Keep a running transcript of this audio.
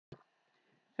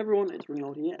Everyone, it's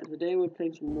Ringlord here, and today we're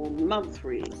playing some more Month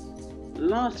 3.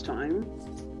 Last time,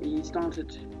 we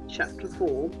started Chapter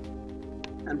 4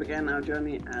 and began our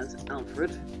journey as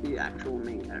Alfred, the actual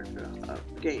main character of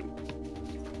the game.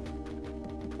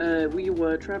 We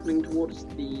were travelling towards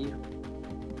the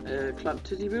Club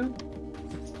Tiziboo,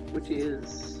 which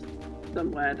is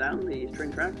somewhere down the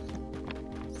train tracks.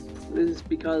 This is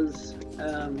because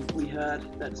we heard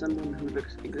that someone who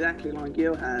looks exactly like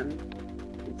Johan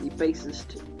is the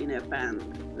bassist in a band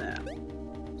there.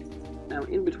 Now,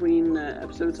 in between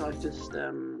episodes, I've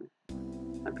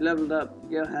leveled up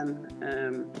Johan.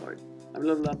 I've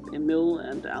leveled up Emil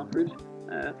and Alfred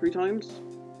 3 times,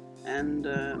 and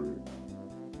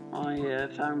I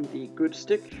found the good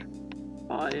stick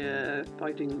by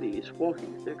fighting these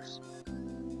walking sticks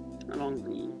along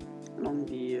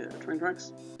the train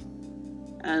tracks,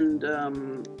 and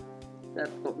that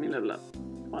got me leveled up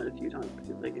quite a few times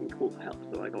because they gave me cool help,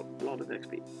 so I got a lot of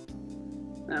XP.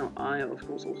 Now, I of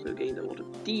course also gained a lot of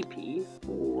DP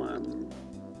for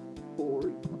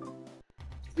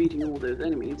beating all those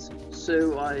enemies,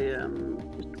 so I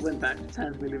just went back to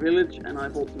Tansmilly Village and I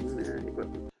bought some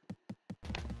equipment.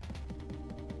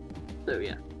 So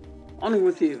yeah, on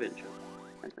with the adventure.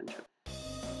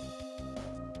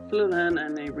 Slitherhan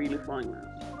and a really flying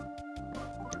mouse.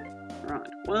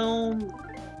 Right, well...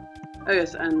 Oh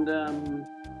yes, and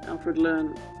Alfred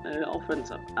learned offense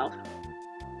up Alpha,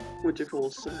 which of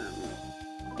course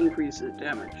increases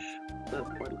damage. That's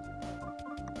quite nice.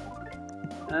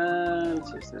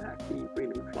 Let's just attack the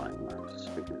really flying mouse,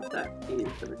 because that is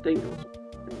the most dangerous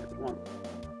thing of one.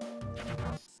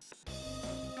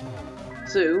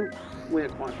 So, we're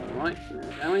quite alright, no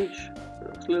damage. So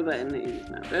Slitherhan is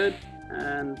now dead,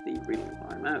 and the really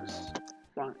flying mouse.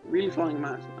 Really flying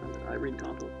mouse, I really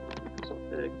can't talk.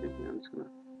 I'm just gonna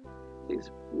use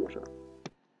water.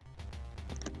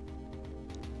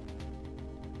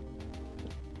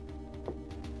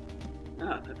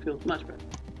 Ah, that feels much better.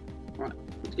 Right,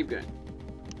 let's keep going.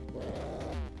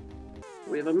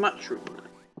 We have a mushroom now.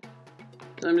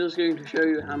 So I'm just going to show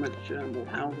you how much more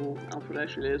powerful Alfred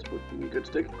actually is with the good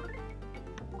stick.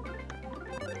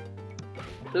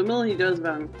 So Mill, he does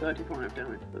about 35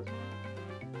 damage with this.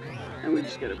 And we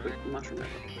just get a quick mushroom.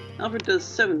 Alfred does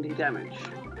 70 damage.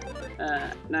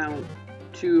 Now,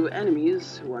 to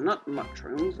enemies who are not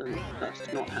mushrooms and thus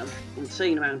do not have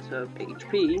insane amounts of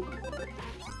HP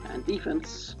and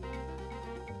defense,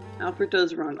 Alfred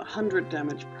does around 100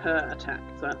 damage per attack,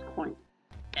 so that's quite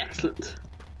excellent.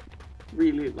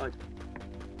 Really, like,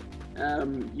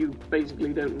 you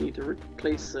basically don't need to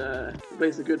replace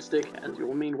the good stick as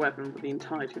your main weapon for the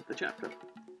entirety of the chapter.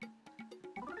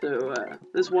 So,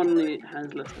 this one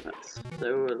has less defense,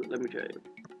 so let me show you.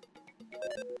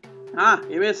 Ah,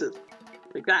 he misses!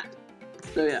 Like that!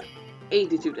 So yeah,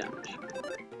 82 damage.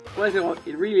 Well,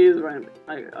 it really is around,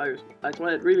 I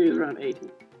swear it really is around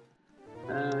 80.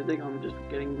 I think I'm just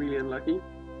getting really unlucky.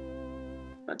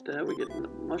 But we get the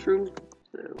mushroom,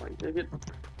 so I take it,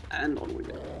 and on we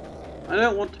go. I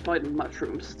don't want to fight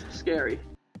mushrooms, it's scary.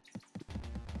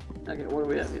 Okay, what do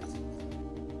we have here?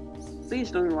 Please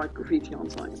don't write graffiti on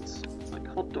signs, like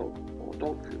hot dog or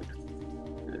dog food.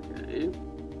 Okay.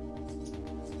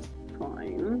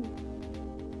 Fine.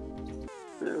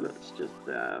 So let's just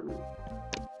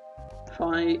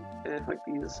fight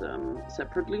these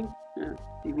separately.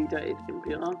 Divida et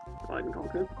impera, divide and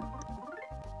conquer.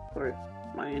 Sorry,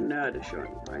 my nerd is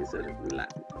showing. I said it in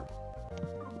Latin.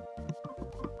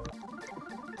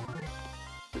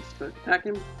 Let's first attack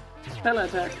him. Spell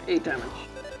attack, 8 damage.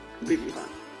 Completely fine.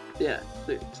 Yeah,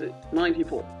 so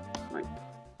 94. Like,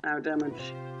 our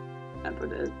damage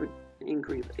output has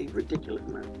increased a ridiculous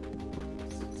amount.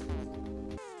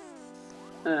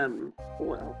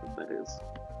 What else that is.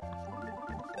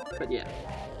 But yeah.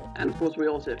 And of course we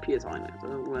also have PSI now,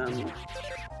 so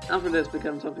Alfred has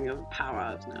become something of a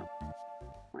powerhouse now.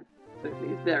 Like, so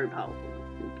he's very powerful.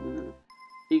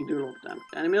 He can do a lot of damage.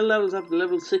 Enemy levels up to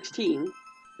level 16,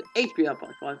 the HP up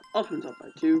by 5, offense up by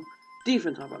 2,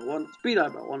 defense up by 1, speed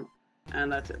up by 1,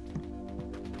 and that's it.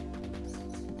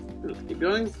 Let's keep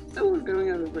going. Oh, we're going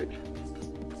over the bridge.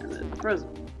 And then the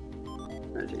present.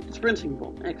 Okay, sprinting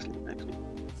bomb. Excellent, excellent.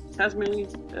 Tasmilly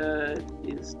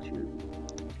is to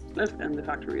left and the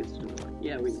factory is to the right.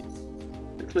 Yeah, we know.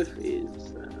 The cliff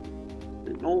is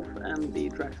the north and the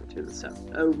tracks are to the south.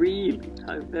 Oh, really?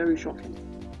 How very shocking.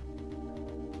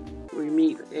 We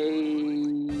meet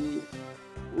a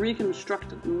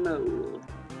reconstructed mole.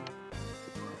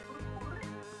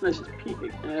 Let's just peek.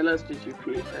 Let's just do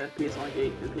PSI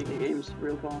Gate and PK Games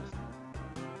real fast.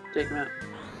 Take him out.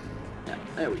 Yeah,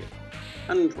 there we go.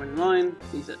 129.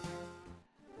 He's it.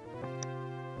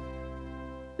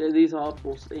 these are, of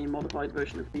course, a modified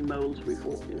version of the moles we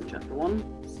fought in Chapter 1.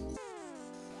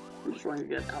 I'm just trying to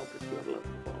get Alfred to level up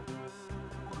as well.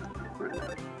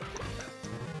 Right.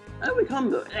 Oh, we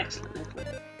combo! Excellent,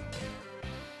 excellent.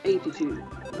 82.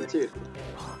 Seriously.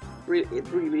 It's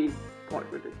really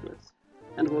quite ridiculous.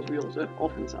 And of course we also have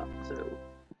offense up, so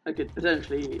I could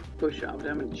potentially push our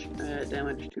damage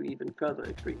to even further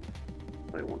extreme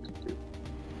if I wanted to.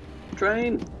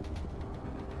 Train!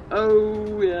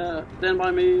 Oh yeah, stand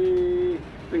by me!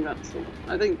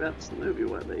 I think that's the movie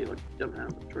where they like jump out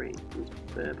of the train into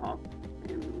their path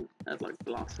at like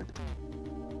the last second.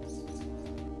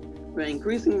 We're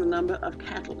increasing the number of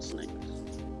cattle snakes.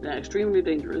 They're extremely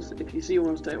dangerous. If you see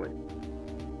one, stay away.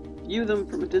 View them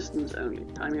from a distance only.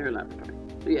 Time your laboratory.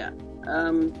 So yeah,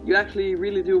 you actually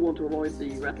really do want to avoid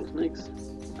the rattlesnakes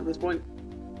at this point,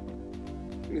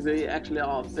 because they actually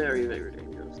are very, very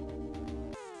dangerous.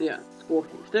 So yeah,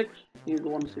 squawking stick. These are the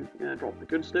ones who drop the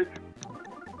good stick.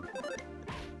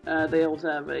 They also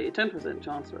have a 10%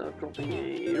 chance of dropping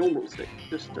a normal stick,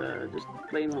 just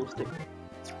plain old stick.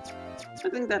 I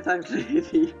think that's actually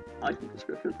the item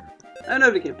description. Oh no,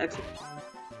 it became excellent.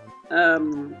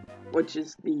 Which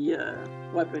is the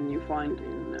weapon you find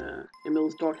in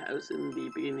Emil's Doghouse in the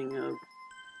beginning of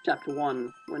Chapter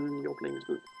 1 when you're playing as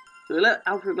Luke. So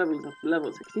Alfred levels up to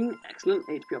level 16, excellent,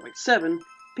 HP up by 7,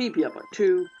 PP up by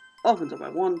 2, offense up by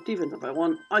 1, defense up by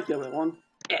 1, IQ up by 1,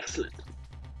 excellent.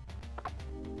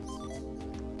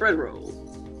 Bread roll.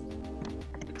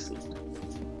 Excellent.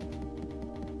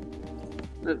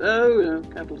 Oh, no,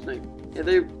 capital snake. Yeah,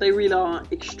 they really are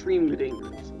extremely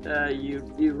dangerous.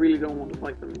 You really don't want to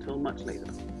fight them until much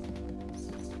later.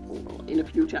 Or in a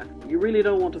few chapters. You really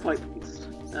don't want to fight these.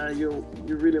 You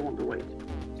really want to wait.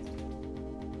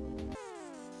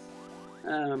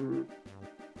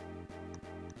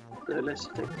 So let's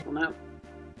just take this one out.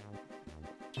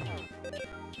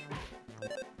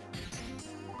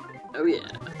 Oh yeah.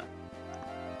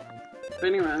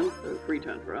 Spinning around, so free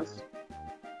turn for us.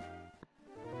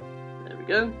 There we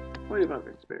go. 25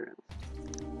 experience.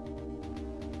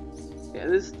 Yeah,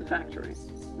 this is the factory.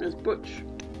 There's Butch.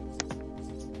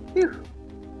 Phew.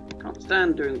 Can't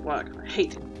stand doing work. I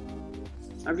hate it.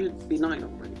 I've just been 9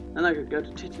 already, and I could go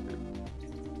to Titty Boo.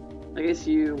 I guess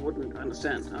you wouldn't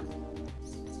understand, huh?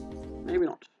 Maybe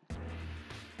not.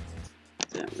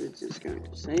 So we're just going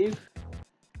to save.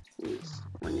 Because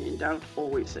when you're in doubt,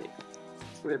 always save.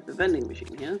 We have the vending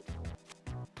machine here.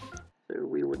 So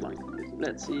we would like to,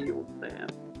 let's see what they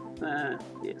have.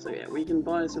 Yeah, so yeah, we can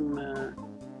buy some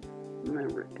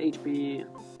HP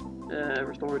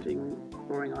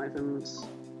restoring items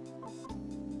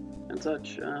and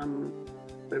such,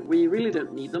 but we really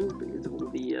don't need them because of all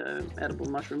the edible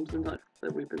mushrooms and such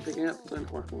that we've been picking up so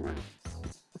far already.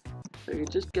 So you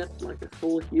just get like a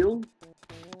full heal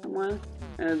somewhere,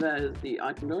 and that is the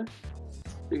item door.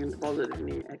 So you can deposit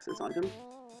any excess item.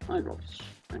 Eye drops,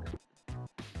 excellent.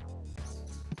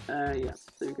 Yeah,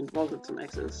 so you can deposit some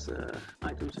excess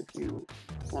items if you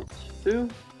want to.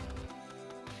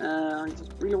 I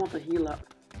just really want to heal up.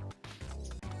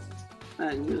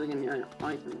 And using any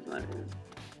items, that is.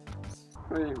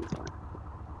 Right inside.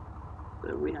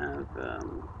 So we have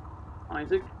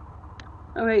Isaac.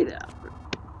 Oh hey there, Alfred.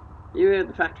 You here at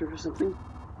the factory for something?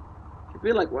 If you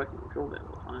feel like working, I'm sure they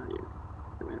will hire you.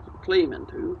 So we have some claymen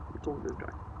too. We'll talk to the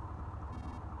guy.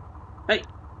 Hey!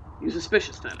 You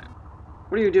suspicious fellow.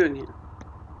 What are you doing here?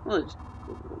 Well, I just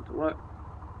want to work.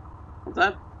 What's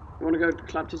that? You want to go to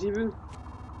Club Titty Boo?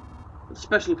 It's a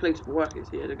special place for workers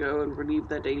here to go and relieve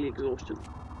their daily exhaustion.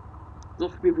 It's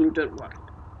not for people who don't work here.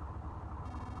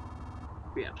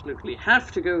 If we absolutely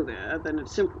have to go there, then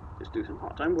it's simple. Just do some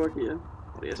part-time work here.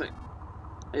 What do you say?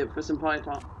 Are you up for some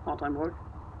part-time work?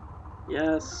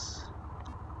 Yes.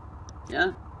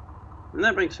 Yeah? And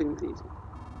that makes things easy.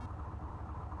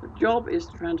 The job is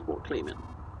to transport claymen.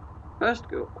 First,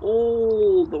 go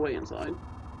all the way inside.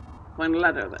 Find a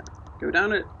ladder there. Go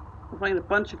down it and find a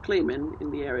bunch of claymen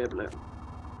in the area below.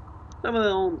 Some of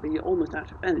them will be almost out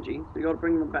of energy, so you got to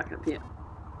bring them back up here.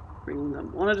 Bring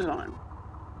them one at a time.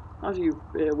 After you've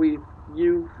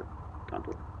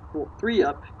brought 3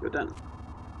 up, you're done.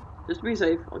 Just to be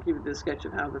safe, I'll give you this sketch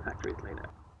of how the factory is laid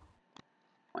out.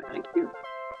 Why, thank you.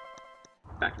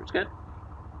 Factory sketch.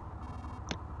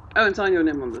 Oh, and sign your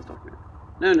name on this document.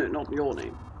 No, not your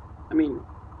name. I mean,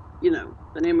 you know,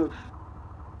 the name of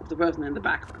the person in the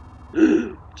background.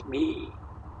 It's me.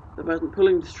 The person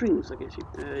pulling the strings, I guess you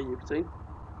could say.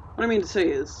 What I mean to say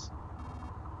is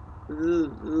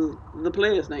the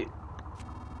player's name.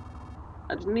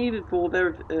 I just need it for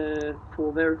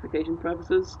verification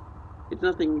purposes. It's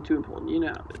nothing too important, you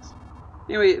know how it is.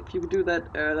 Anyway, if you could do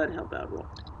that, that'd help out a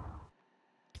lot.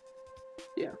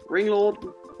 yeah,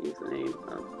 Ringlord is the name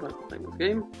of the person playing this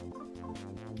game.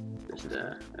 Just,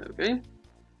 okay.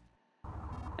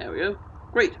 There we go.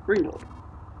 Great, Ringlord.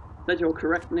 Is that your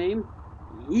correct name?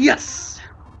 Yes!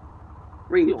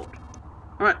 Ringlord.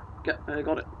 Alright,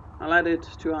 got it. I'll add it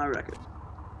to our record.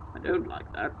 I don't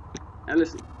like that. Now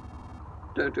listen.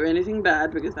 Don't do anything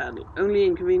bad because that'll only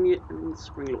inconvenience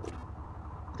Ringlord.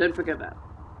 Don't forget that.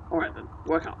 Alright then,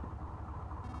 work out.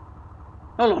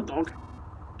 Hold on, dog.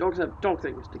 Dogs have dog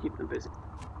things to keep them busy.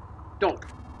 Dog,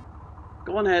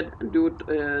 go on ahead and do what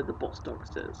the boss dog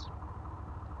says.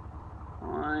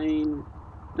 Fine.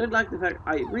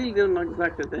 I really don't like the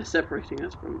fact that they're separating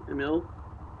us from Emil.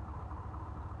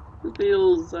 It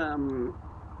feels, wrong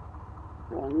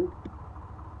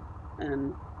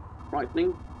and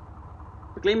frightening.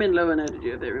 The Gleeman low in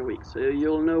energy if they're weak, so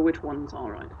you'll know which ones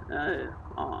are right.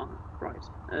 Right.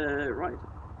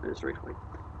 Straight away.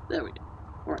 There we go.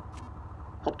 Alright.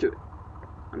 Hop to it.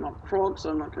 I'm not a frog,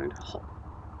 so I'm not going to hop.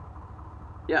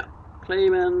 Yeah.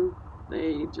 Claymen,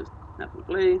 they just have to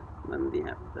play, then they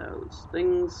have those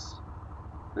things,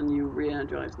 then you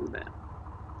re-energize them there.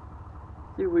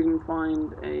 See if we can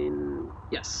find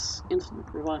yes, instant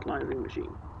revitalizing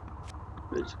machine.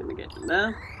 We're just gonna get in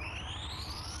there.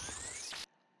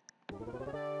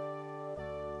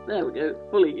 There we go,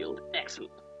 fully healed.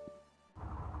 Excellent.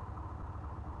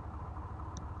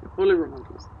 You're fully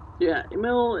revitalized. Yeah,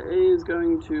 Emil is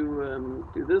going to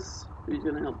do this. He's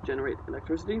going to help generate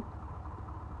electricity.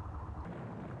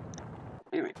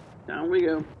 Anyway, down we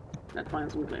go. Let's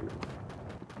find some claimants.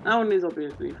 That one is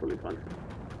obviously fully functional.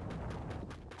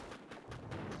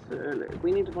 So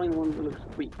we need to find one that looks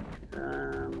weak.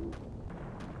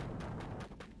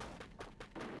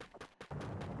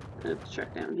 Let's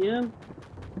check down here.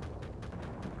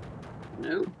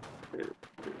 No.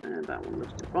 And that one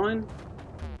looks fine.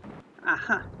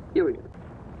 Aha! Here we go.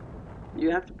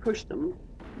 You have to push them.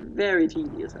 Very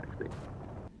tedious, actually.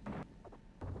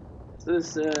 So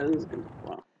this is good.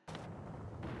 Wow.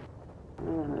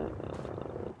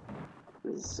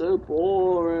 This is so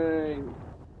boring.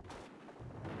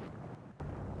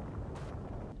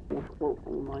 One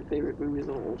of my favorite movies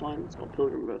of all time. It's called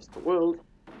Pilgrim vs. the World.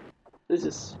 This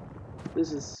is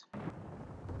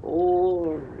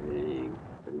boring.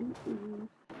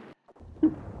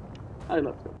 I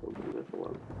love Pilgrim vs. the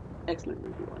World. Excellent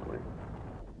movie, by the way.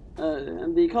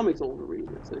 And the comics are all really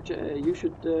good, so you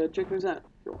should check those out if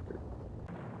you want to.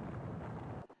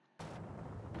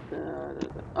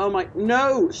 Oh my,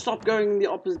 no! Stop going in the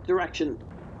opposite direction!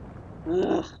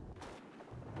 Ugh.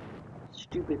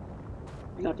 Stupid,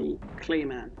 bloody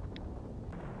Clayman.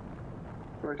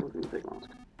 Sorry, talking to the big mask.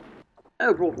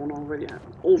 Oh, brought one already out.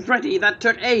 Already? That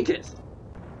took ages!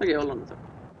 Okay, hold on a second.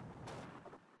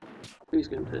 Who's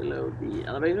going to load the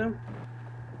elevator?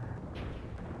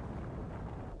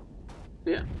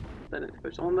 Yeah, then it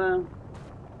puts on there.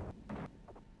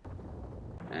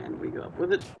 And we go up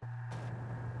with it.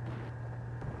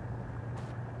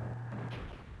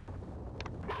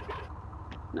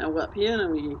 Now we're up here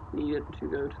and we needed to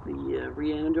go to the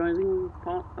re-energizing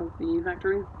part of the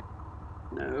factory.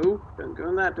 No, don't go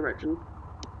in that direction.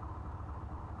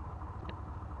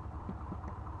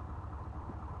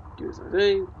 Do as I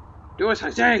say. Do as I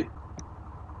say!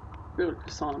 Really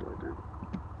sound like that.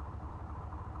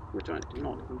 Which I do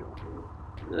not enjoy.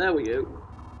 There we go.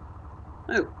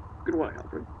 Oh, good work,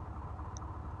 Alfred.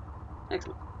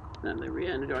 Excellent. Then they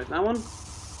re-energize that one.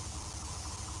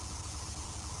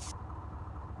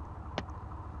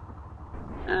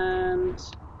 And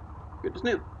good as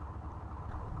new.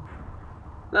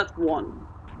 That's one.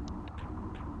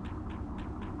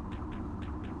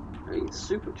 He's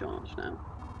supercharged now.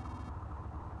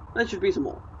 There should be some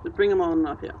more. Let's bring them on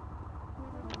up here.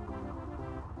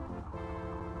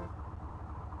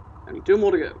 Only two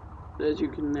more to go. As you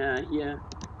can hear,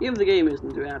 even the game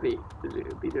isn't too happy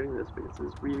to be doing this because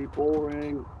it's really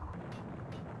boring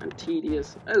and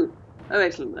tedious. Oh,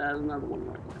 excellent. There's another one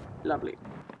right there. Lovely.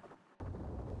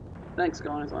 Thanks,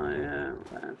 guys.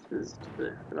 This is to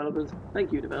the developers.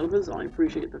 Thank you, developers. I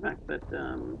appreciate the fact that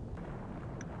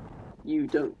you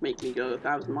don't make me go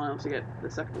 1,000 miles to get the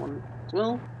second one as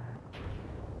well.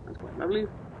 That's quite lovely.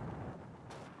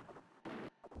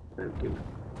 So give it a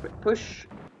quick push,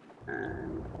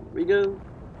 and on we go.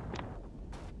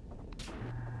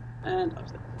 And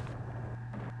upstairs.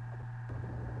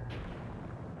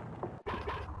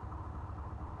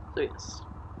 So yes.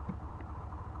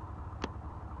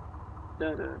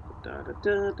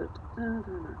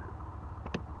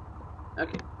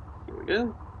 Okay, here we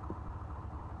go.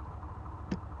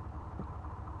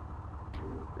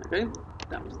 Okay,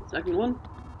 that was the second one.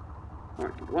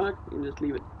 Alright, good work. You can just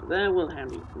leave it there, we'll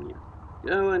handle it from here.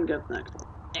 Go and get the next one.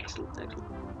 Excellent,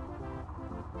 excellent.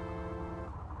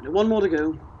 And one more to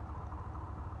go.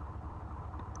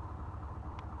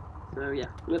 So yeah,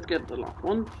 let's get the last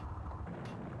one.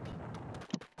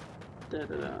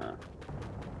 Da-da-da.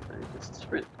 So just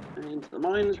sprint into the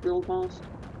mines real fast.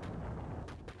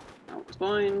 That one's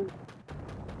fine.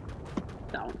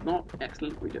 That one's not.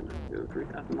 Excellent. We don't have to go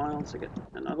 3,000 miles to get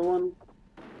another one.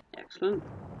 Excellent.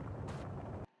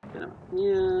 Get up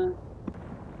here.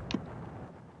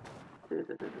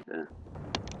 Da-da-da-da-da.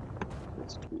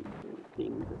 Just keep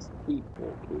walking, just keep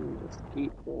walking, just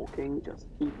keep walking, just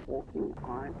keep walking.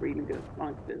 I really don't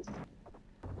like this.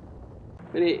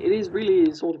 But it is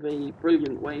really sort of a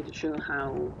brilliant way to show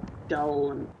how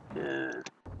dull and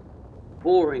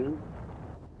boring,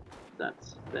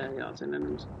 that's, there you are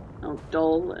synonyms, how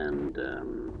dull and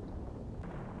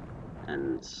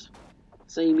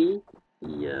samey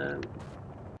the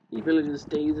village's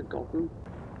days have gotten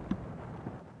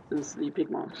since the pig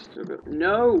marks took over.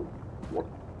 No! What?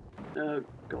 Oh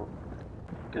god.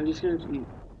 I'm just going to be...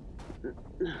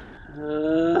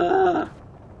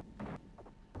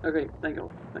 Okay, thank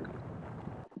god, thank god.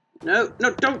 No,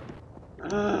 no, don't!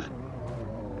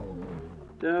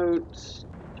 Don't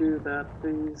do that,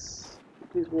 please.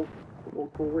 Please walk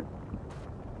forward.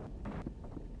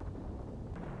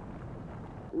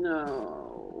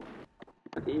 No.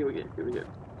 Okay, here we go.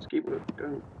 Just keep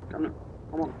going. Come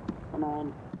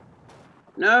on.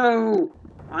 No!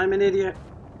 I'm an idiot.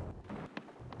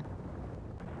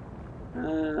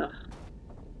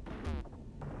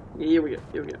 Here we go.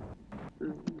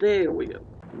 There we go.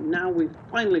 Now we've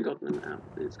finally gotten them out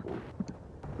of this corner.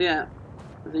 Yeah,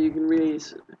 so you can really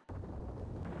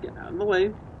get out of the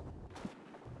way.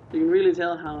 You can really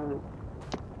tell how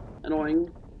annoying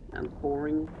and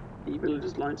boring the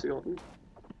village's lives have gotten.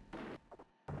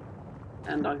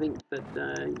 And I think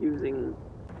that using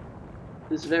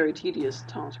this very tedious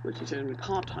task, which is only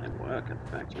part-time work at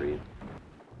the factory,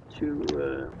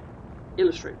 to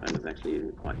illustrate that is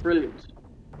actually quite brilliant.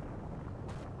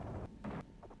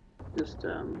 Just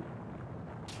if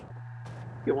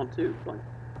you want to like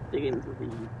dig into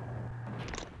the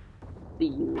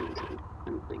themes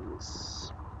and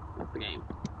things of the game,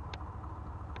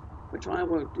 which I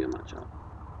won't do much of.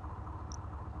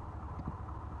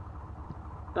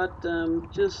 But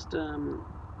just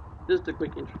a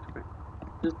quick interesting,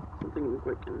 just something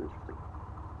quick and interesting.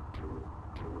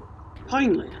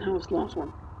 Finally, that was the last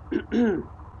one.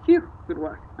 Phew, good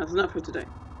work. That's enough for today.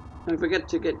 Don't forget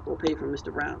to get your pay from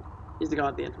Mr. Brown. He's the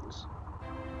guard at the entrance.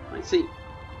 I see.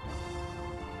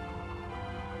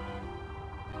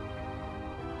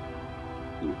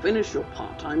 You finished your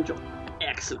part-time job.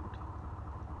 Excellent.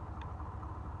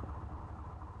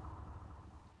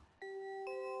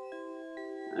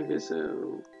 Okay,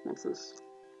 so what's this?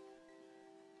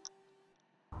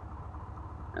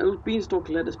 Old beanstalk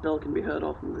lettuce bell can be heard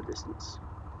off in the distance.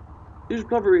 You should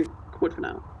probably quit for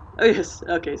now. Oh yes,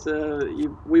 okay, so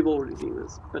we've already seen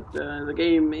this, but the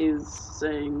game is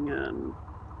saying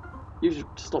you should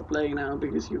stop playing now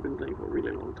because you've been playing for a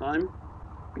really long time.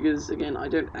 Because again, I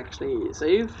don't actually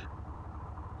save,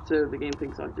 so the game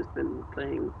thinks I've just been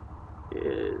playing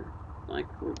like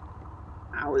for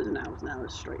hours and hours and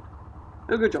hours straight.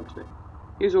 Oh, good job today.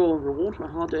 Here's all the reward for a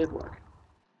hard day of work.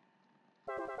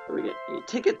 So we get a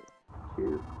ticket,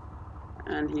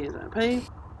 and here's our pay,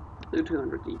 so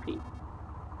 200 DP.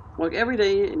 Work every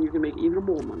day and you can make even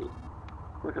more money.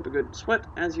 Work up a good sweat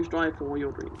as you strive for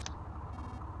your dreams.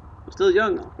 You're still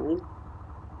young after all.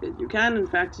 You can, in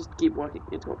fact, just keep working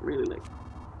until really late.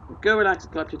 Go relax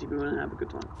at Club Titty Boo and have a good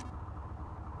time.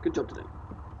 Good job today.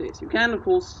 Yes, you can, of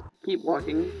course, keep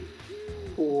working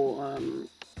for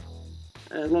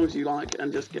as long as you like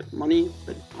and just get money,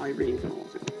 but I really don't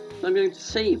want to. So I'm going to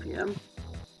save here,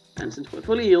 and since we're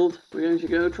fully healed, we're going to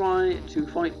go try to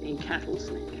fight a cattle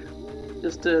snake.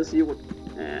 Just to see what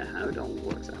how it all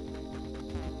works out.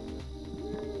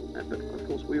 But of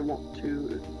course we want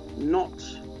to not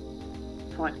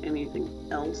fight anything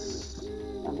else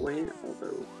on the way,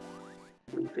 although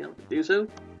we failed to do so.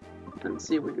 And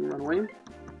see if we can run away.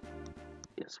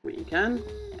 Yes, we can.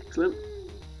 Excellent.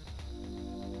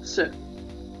 So,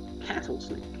 cattle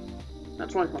snake.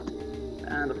 That's right, fine.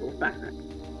 And of course backpack.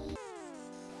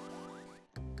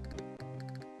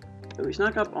 So we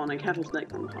snuck up on a cattle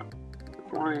snake one time.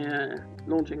 By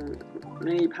launching as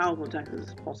many powerful attacks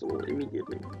as possible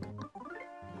immediately.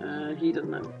 He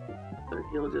doesn't know, so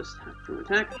he'll just have to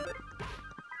attack.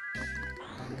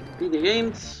 PK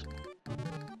games.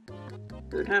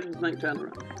 The cattle snake turn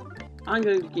around. I'm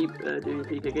going to keep doing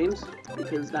PK games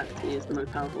because that is the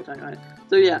most powerful attack I have.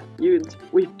 So yeah,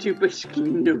 we do basically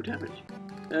no damage.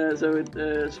 So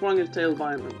it swung its tail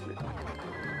violently.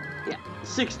 Yeah,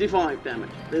 65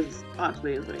 damage. This is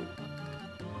absolutely insane.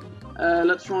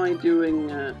 Let's try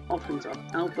doing offense up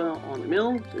alpha on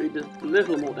Mill, so he does a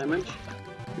little more damage,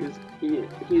 because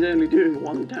he's only doing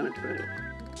 1 damage per hit.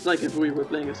 It's like if we were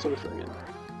playing a sorcerer again.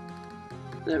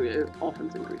 There we go,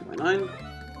 offense increased by 9.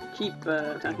 Keep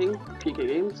attacking, PK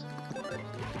games.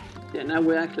 Yeah, now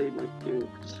we're actually like doing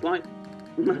slight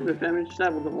amount of damage,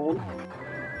 stab with the horn.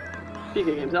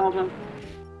 PK games alpha.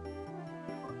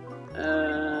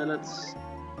 Let's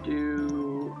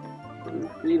do some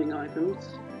healing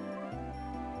items.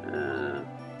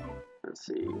 Let's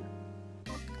see.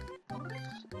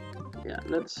 Yeah,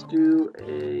 let's do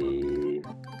a.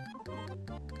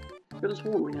 I could have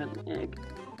sworn we had an egg.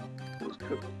 That was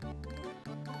cooked.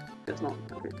 Guess not.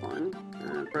 Okay, fine.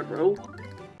 Bread roll.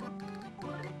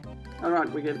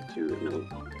 Alright, we get it to Mill.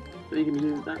 So you can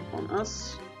use that on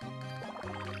us.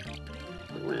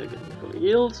 So we're getting fully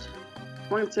healed.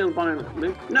 Trying to tail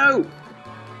violently. No!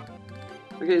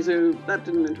 Okay, so that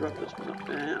didn't interrupt us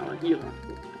for our healer.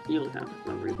 Heal account for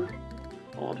some reason.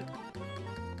 Odd.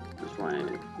 Let's try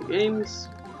the games.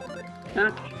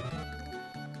 Catch.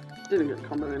 Didn't get a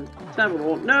combo in. Stab with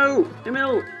horn. No!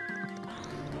 Emil!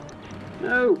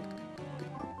 No!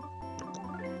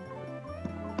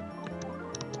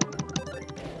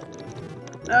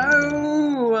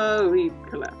 No! Oh, he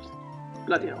collapsed.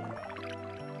 Bloody hell.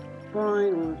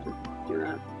 Fine, we'll have to do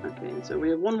that. Okay, so we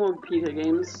have 1 more PK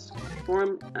games for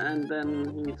him, and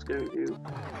then he's going to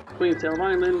swing his tail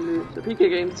violin, so PK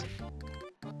games.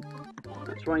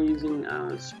 Let's try using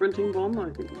our sprinting bomb. I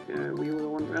think we were the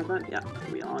ones who have that. Yeah,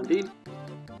 we are indeed.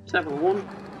 Step of 1.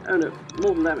 Oh no,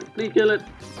 mortal damage. Please kill it.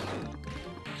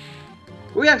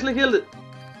 We actually killed it!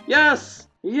 Yes!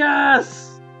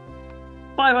 Yes!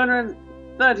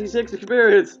 536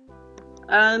 experience!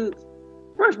 And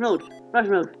fresh milk! Fresh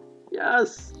milk!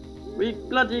 Yes! We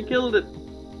bloody killed it!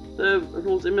 So, of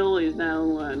course, Emil is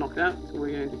now knocked out, so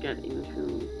we're going to get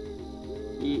into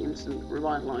the instant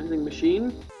revitalizing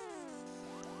machine.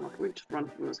 We just run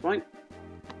from this fight.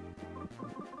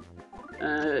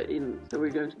 So we're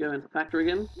going to go into the factory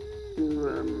again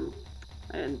to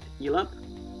and heal up.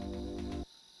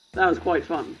 That was quite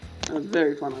fun. That was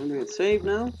very fun. I'm going to save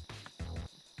now.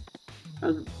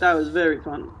 That was very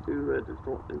fun to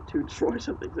destroy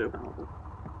something so powerful.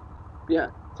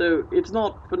 Yeah. So it's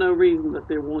not for no reason that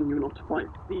they warn you not to fight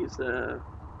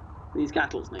these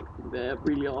cattle snakes. They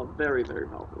really are very, very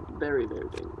powerful. Very, very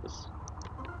dangerous.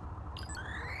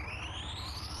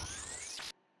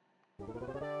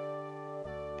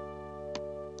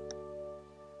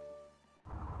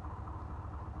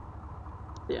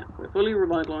 Yeah, we're fully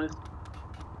revitalized.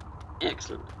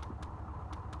 Excellent.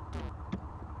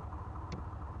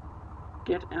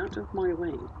 Get out of my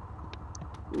way.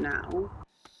 Now.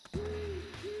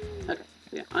 Okay,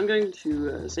 yeah, I'm going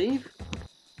to save.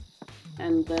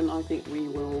 And then I think we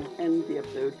will end the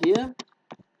episode here.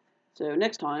 So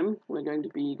next time, we're going to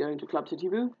be going to Club City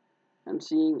Boo and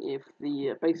seeing if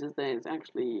the basis there is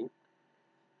actually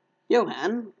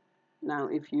Johan. Now,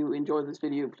 if you enjoyed this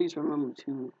video, please remember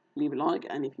to leave a like,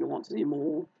 and if you want to see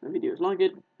more videos like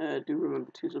it, do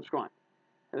remember to subscribe.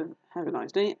 Have a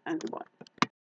nice day, and goodbye.